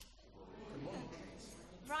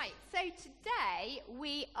today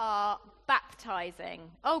we are baptizing.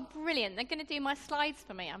 Oh, brilliant. They're going to do my slides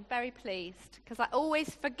for me. I'm very pleased because I always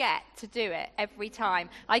forget to do it every time.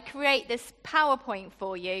 I create this PowerPoint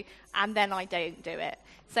for you and then I don't do it.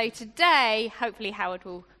 So today, hopefully Howard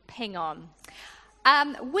will ping on.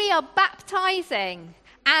 We are baptizing.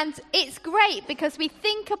 And it's great because we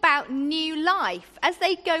think about new life. As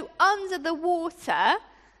they go under the water,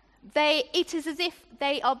 it is as if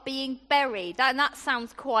they are being buried. And that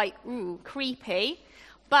sounds quite creepy.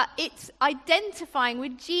 But it's identifying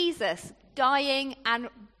with Jesus dying and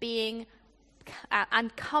being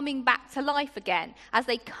and coming back to life again. As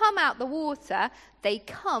they come out the water, they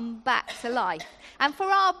come back to life. And for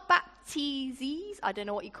our baptizees, I don't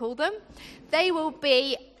know what you call them, they will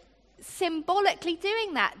be symbolically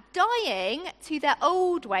doing that, dying to their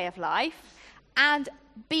old way of life and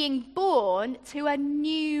being born to a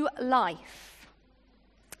new life.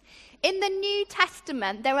 In the New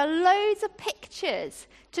Testament, there are loads of pictures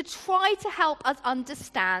to try to help us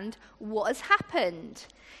understand what has happened.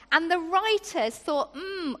 And the writers thought,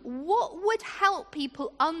 what would help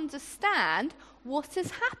people understand what has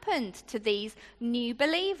happened to these new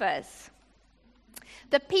believers?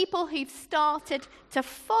 The people who've started to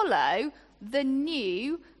follow the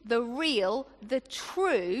new, the real, the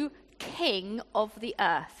true King of the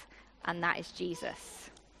earth, and that is Jesus.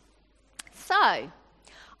 So,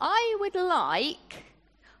 I would like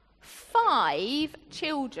 5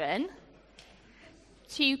 children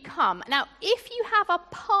to come. Now, if you have a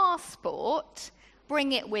passport,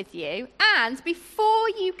 bring it with you. And before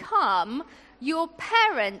you come, your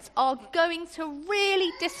parents are going to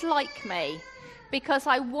really dislike me because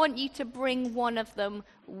I want you to bring one of them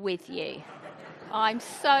with you. I'm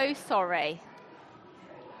so sorry.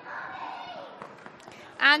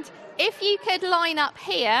 And if you could line up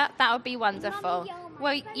here, that would be wonderful.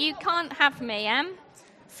 Well, you can't have me, Em.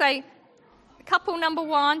 So, couple number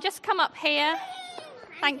 1, just come up here.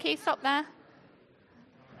 Thank you, stop there.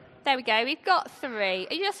 There we go, we've got 3.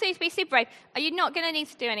 You just need to be super brave. You're not going to need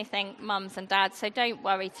to do anything, mums and dads, so don't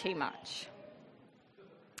worry too much.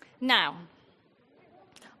 Now,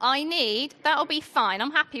 that'll be fine,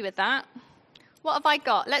 I'm happy with that. What have I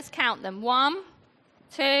got? Let's count them. 1,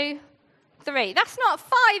 2, 3. That's not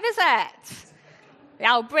 5, is it?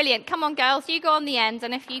 Oh, brilliant. Come on, girls, you go on the end,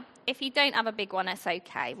 and if you don't have a big one, it's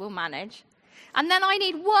okay. We'll manage. And then I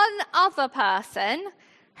need one other person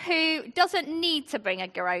who doesn't need to bring a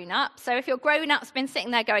grown-up. So if your grown-up's been sitting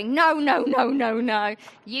there going, no, no, no, no, no,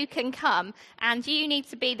 you can come, and you need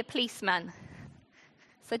to be the policeman.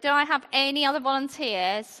 So do I have any other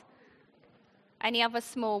volunteers? Any other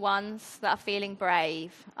small ones that are feeling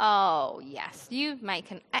brave? Oh, yes, you make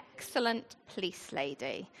an excellent police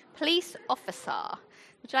lady. Police officer.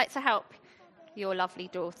 Would you like to help your lovely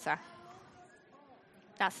daughter?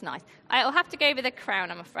 That's nice. I'll have to go with a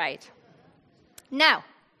crown, I'm afraid. Now,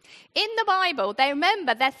 in the Bible,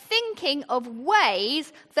 they're thinking of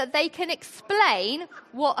ways that they can explain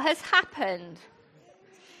what has happened.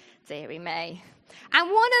 Dearie me. And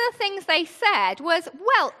one of the things they said was,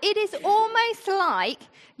 well, it is almost like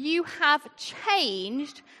you have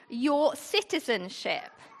changed your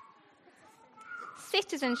citizenship.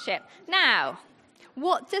 Citizenship. Now,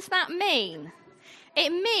 what does that mean?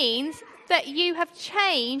 It means that you have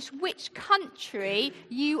changed which country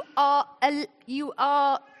you are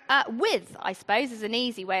with, I suppose, is an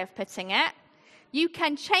easy way of putting it. You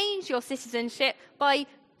can change your citizenship by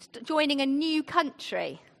joining a new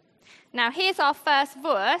country. Now, here's our first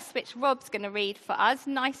verse, which Rob's going to read for us,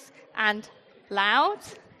 nice and loud.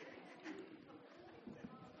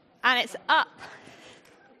 And it's up.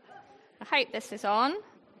 I hope this is on.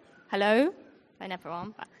 Hello? They're never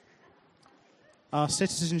on. But... Our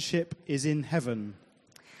citizenship is in heaven.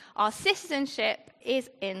 Our citizenship is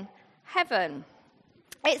in heaven.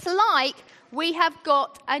 It's like we have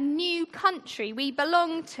got a new country we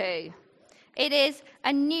belong to. It is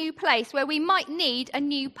a new place where we might need a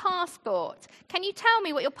new passport. Can you tell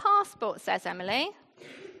me what your passport says, Emily?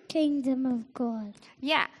 Kingdom of God.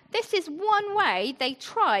 Yeah, this is one way they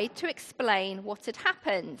tried to explain what had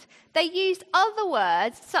happened. They used other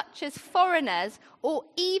words such as foreigners or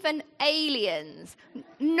even aliens,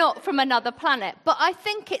 not from another planet. But I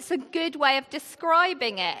think it's a good way of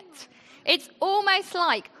describing it. It's almost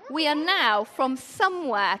like we are now from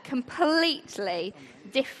somewhere completely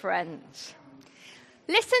different.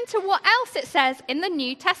 Listen to what else it says in the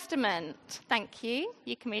New Testament. Thank you.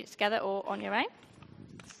 You can read it together or on your own.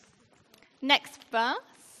 Next verse.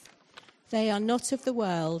 They are not of the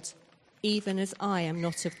world, even as I am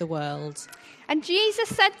not of the world. And Jesus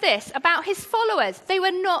said this about his followers. They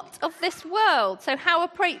were not of this world. So how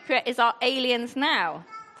appropriate is our aliens now?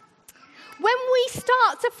 When we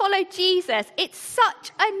start to follow Jesus, it's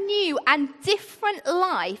such a new and different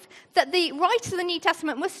life that the writers of the New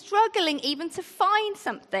Testament were struggling even to find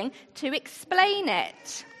something to explain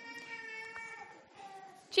it.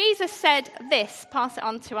 Jesus said this, pass it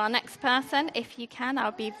on to our next person, if you can.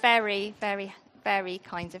 I'll be very, very, very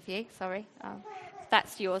kind of you. Sorry.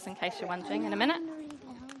 That's yours in case you're wondering in a minute.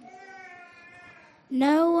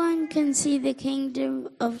 No one can see the kingdom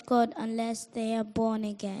of God unless they are born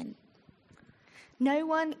again. No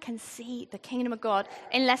one can see the kingdom of God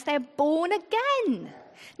unless they're born again.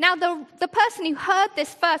 Now, the person who heard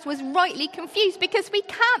this first was rightly confused because we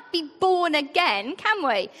can't be born again, can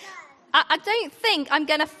we? I don't think I'm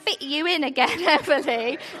going to fit you in again,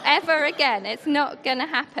 Everly, ever again. It's not going to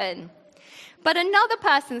happen. But another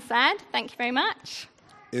person said, thank you very much.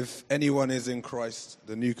 If anyone is in Christ,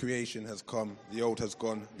 the new creation has come, the old has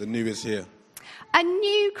gone, the new is here. A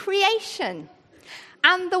new creation.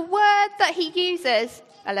 And the word that he uses,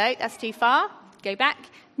 hello, that's too far, go back,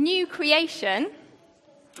 new creation,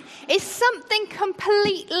 is something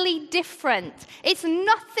completely different. It's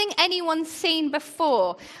nothing anyone's seen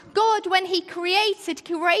before. God, when he created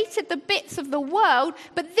the bits of the world,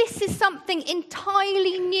 but this is something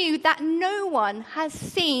entirely new that no one has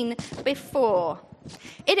seen before.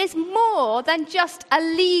 It is more than just a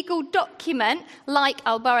legal document, like,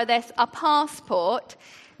 I'll borrow this, a passport.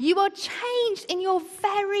 You are changed in your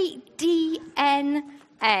very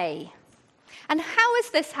DNA. And how has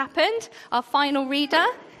this happened? Our final reader.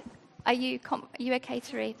 Are you okay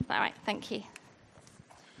to read? All right, thank you.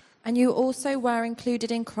 And you also were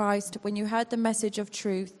included in Christ when you heard the message of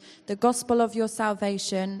truth, the gospel of your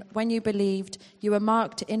salvation. When you believed, you were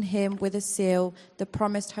marked in him with a seal, the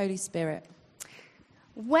promised Holy Spirit.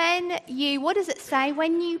 What does it say?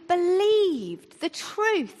 When you believed the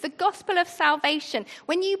truth, the gospel of salvation,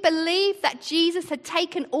 when you believed that Jesus had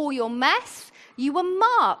taken all your mess, you were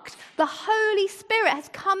marked. The Holy Spirit has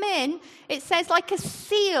come in, it says, like a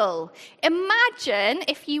seal. Imagine,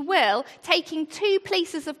 if you will, taking two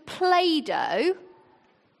pieces of Play-Doh,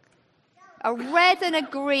 a red and a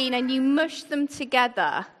green, and you mush them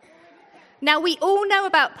together. Now, we all know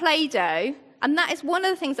about Play-Doh, and that is one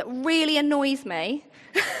of the things that really annoys me.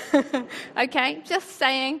 Okay, just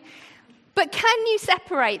saying. But can you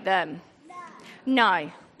separate them?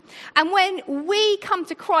 No. And when we come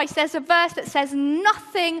to Christ, there's a verse that says,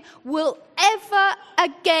 nothing will ever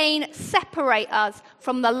again separate us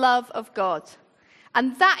from the love of God.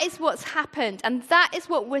 And that is what's happened. And that is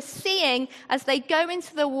what we're seeing as they go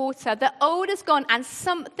into the water. The old is gone and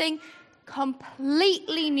something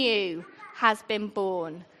completely new has been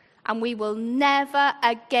born. And we will never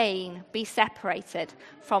again be separated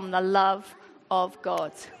from the love of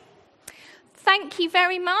God. Thank you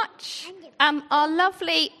very much. Our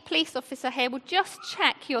lovely police officer here will just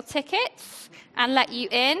check your tickets and let you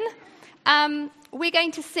in. We're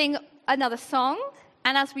going to sing another song.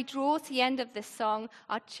 And as we draw to the end of this song,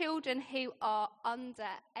 our children who are under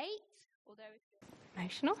 8, although it's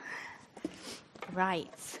emotional.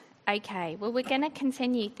 Right. Okay. Well, we're going to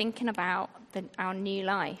continue thinking about our new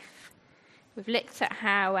life. We've looked at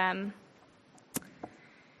how,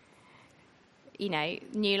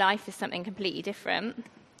 new life is something completely different.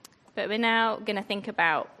 But we're now going to think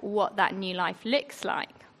about what that new life looks like.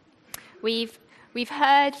 We've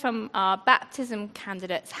heard from our baptism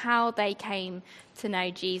candidates how they came to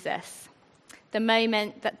know Jesus. The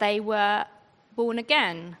moment that they were born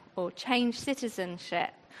again, or changed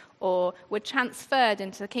citizenship, or were transferred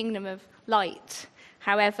into the kingdom of light,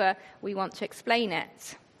 however we want to explain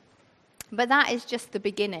it. But that is just the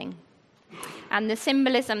beginning. And the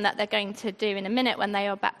symbolism that they're going to do in a minute when they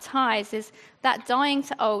are baptized is that dying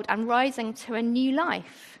to old and rising to a new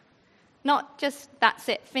life. Not just that's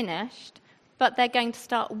it, finished, but they're going to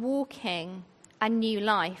start walking a new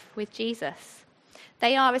life with Jesus.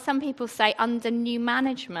 They are, as some people say, under new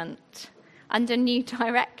management, under new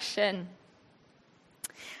direction.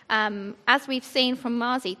 As we've seen from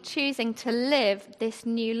Marzi, choosing to live this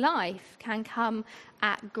new life can come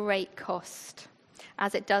at great cost,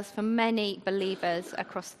 as it does for many believers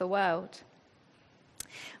across the world.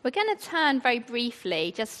 We're going to turn very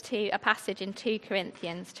briefly just to a passage in 2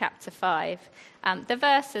 Corinthians chapter 5. The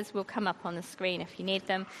verses will come up on the screen if you need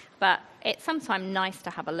them, but it's sometimes nice to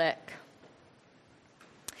have a look.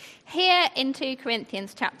 Here in 2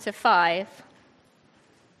 Corinthians chapter 5,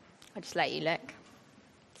 I'll just let you look.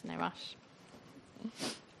 There's no rush.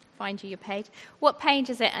 Find you your page. What page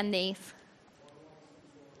is it in these?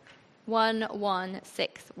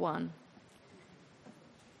 1161.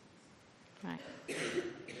 Right.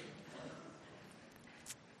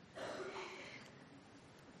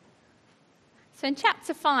 So in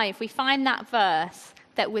chapter 5, we find that verse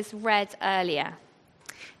that was read earlier.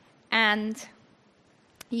 And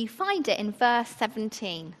you find it in verse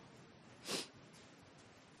 17. It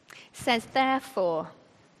says, therefore,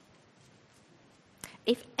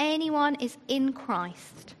 if anyone is in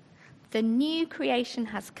Christ, the new creation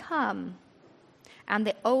has come, and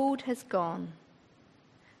the old has gone.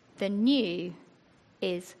 The new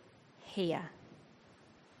is here.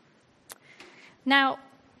 Now,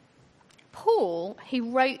 Paul, who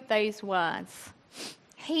wrote those words,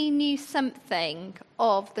 he knew something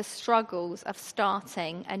of the struggles of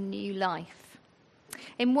starting a new life.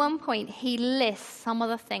 In one point, he lists some of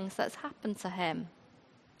the things that's happened to him.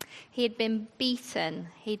 He had been beaten,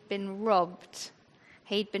 he'd been robbed,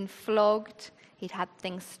 he'd been flogged, he'd had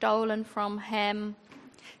things stolen from him,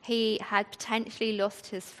 he had potentially lost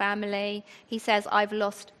his family. He says, I've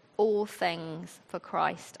lost all things for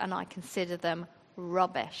Christ, and I consider them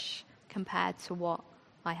rubbish compared to what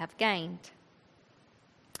I have gained.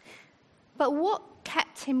 But what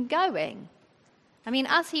kept him going? I mean,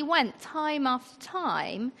 as he went time after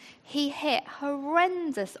time, he hit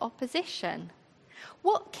horrendous opposition.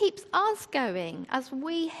 What keeps us going as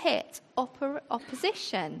we hit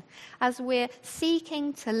opposition, as we're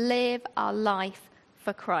seeking to live our life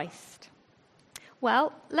for Christ?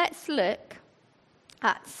 Well, let's look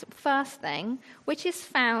at the first thing, which is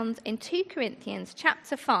found in 2 Corinthians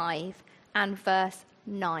chapter 5 and verse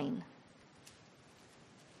 9.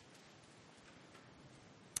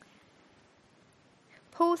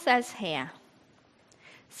 Paul says here,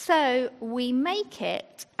 so we make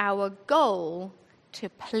it our goal to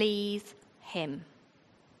please him.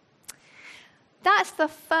 That's the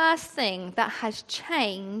first thing that has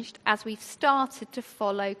changed as we've started to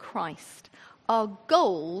follow Christ. Our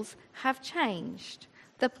goals have changed.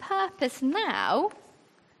 The purpose now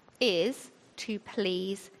is to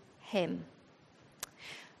please him.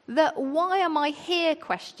 The why am I here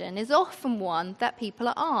question is often one that people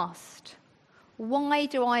are asked. Why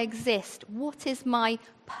do I exist? What is my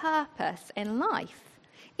purpose in life?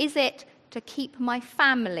 Is it to keep my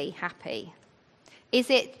family happy?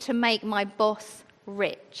 Is it to make my boss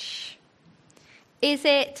rich? Is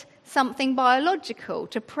it something biological,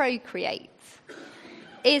 to procreate?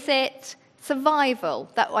 Is it survival,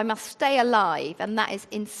 that I must stay alive and that is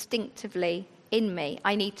instinctively in me?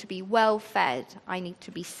 I need to be well fed. I need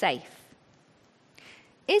to be safe.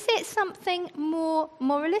 Is it something more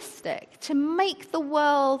moralistic, to make the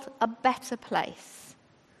world a better place?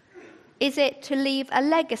 Is it to leave a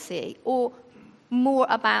legacy, or more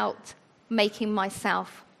about making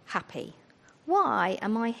myself happy? Why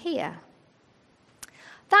am I here?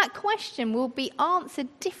 That question will be answered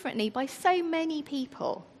differently by so many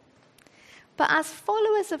people. But as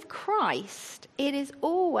followers of Christ, it is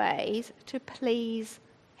always to please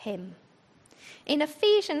him. In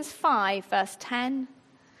Ephesians 5, verse 10,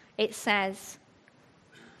 it says,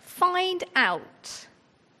 find out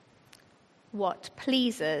what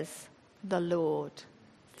pleases the Lord.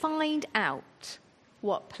 Find out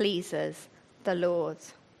what pleases the Lord.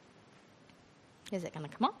 Is it going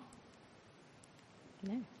to come up?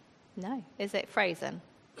 No. Is it frozen?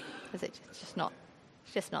 Is it just not?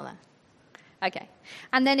 It's just not there. Okay.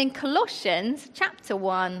 And then in Colossians chapter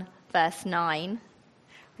 1, verse 9,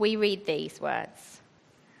 we read these words.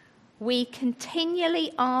 We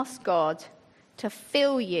continually ask God to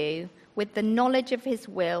fill you with the knowledge of his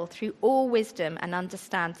will through all wisdom and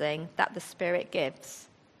understanding that the Spirit gives,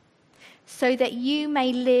 so that you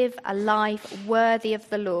may live a life worthy of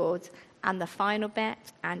the Lord, and the final bit,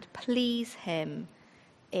 and please him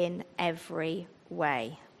in every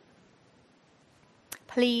way.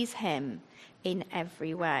 Please him in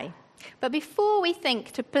every way. But before we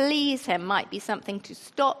think to please him might be something to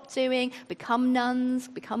stop doing, become nuns,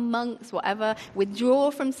 become monks, whatever, withdraw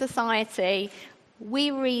from society,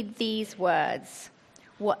 we read these words.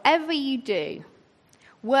 Whatever you do,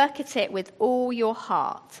 work at it with all your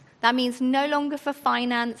heart. That means no longer for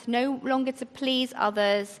finance, no longer to please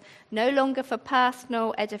others, no longer for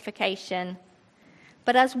personal edification,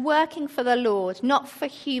 but as working for the Lord, not for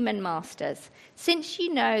human masters, since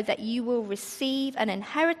you know that you will receive an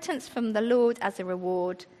inheritance from the Lord as a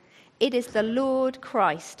reward. It is the Lord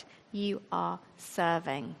Christ you are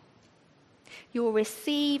serving. You will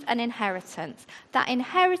receive an inheritance. That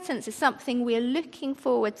inheritance is something we're looking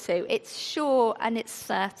forward to. It's sure and it's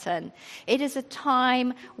certain. It is a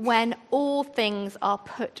time when all things are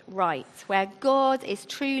put right, where God is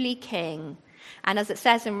truly king. And as it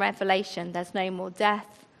says in Revelation, there's no more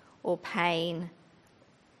death or pain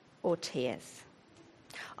or tears.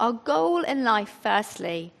 Our goal in life,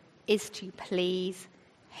 firstly, is to please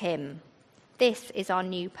him. This is our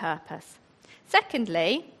new purpose.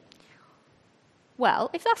 Secondly, well,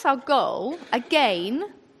 if that's our goal,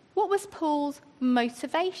 again, what was Paul's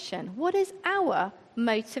motivation? What is our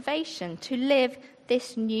motivation to live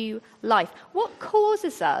this new life? What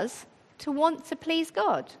causes us to want to please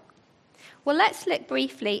God? Well, let's look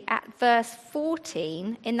briefly at verse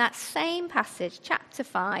 14 in that same passage, chapter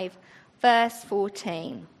 5, verse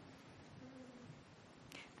 14.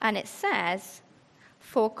 And it says,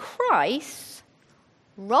 "For Christ's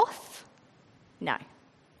wrath," no,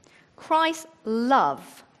 Christ's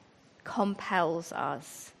love compels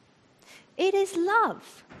us. It is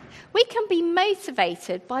love. We can be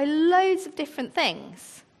motivated by loads of different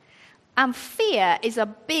things. And fear is a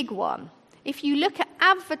big one. If you look at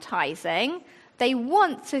advertising, they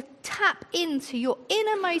want to tap into your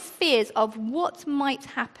innermost fears of what might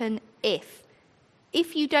happen if.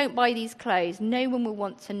 If you don't buy these clothes, no one will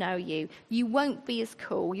want to know you. You won't be as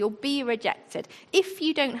cool. You'll be rejected. If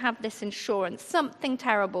you don't have this insurance, something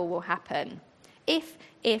terrible will happen. If.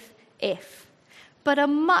 But a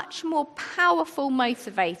much more powerful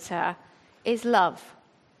motivator is love.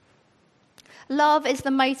 Love is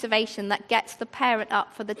the motivation that gets the parent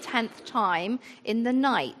up for the 10th time in the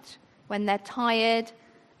night when they're tired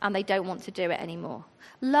and they don't want to do it anymore.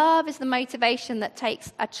 Love is the motivation that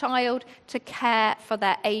takes a child to care for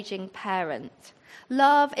their aging parent.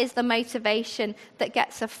 Love is the motivation that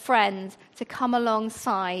gets a friend to come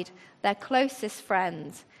alongside their closest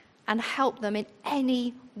friends and help them in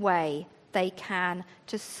any way they can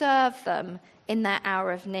to serve them in their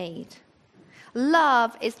hour of need.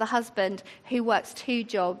 Love is the husband who works 2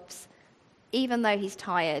 jobs, even though he's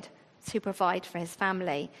tired, to provide for his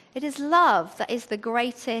family. It is love that is the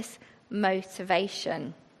greatest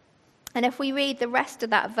motivation. And if we read the rest of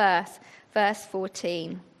that verse, verse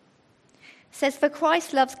 14, it says, "For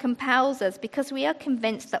Christ's love compels us because we are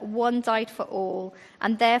convinced that one died for all,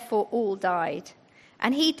 and therefore all died.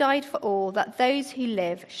 And he died for all, that those who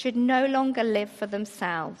live should no longer live for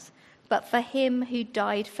themselves, but for him who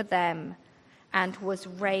died for them and was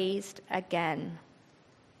raised again."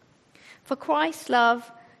 For Christ's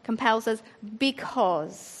love compels us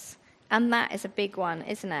because, and that is a big one,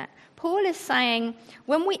 isn't it? Paul is saying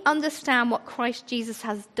when we understand what Christ Jesus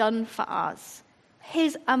has done for us,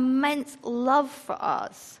 his immense love for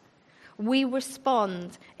us, we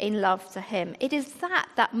respond in love to him. It is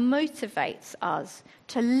that motivates us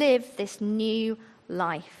to live this new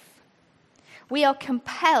life. We are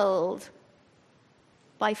compelled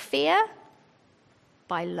by fear,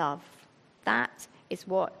 by love. That is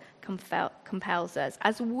what compels us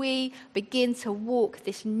as we begin to walk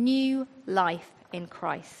this new life in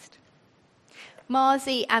Christ.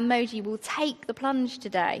 Marzi and Moji will take the plunge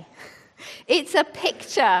today. It's a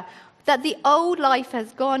picture that the old life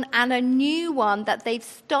has gone and a new one that they've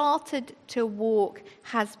started to walk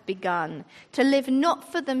has begun. To live not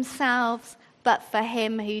for themselves, but for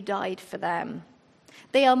him who died for them.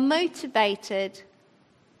 They are motivated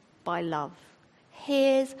by love.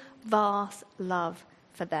 His vast love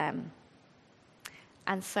for them.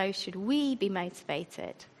 And so should we be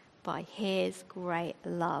motivated by his great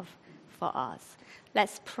love for us.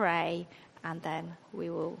 Let's pray and then we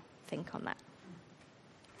will think on that.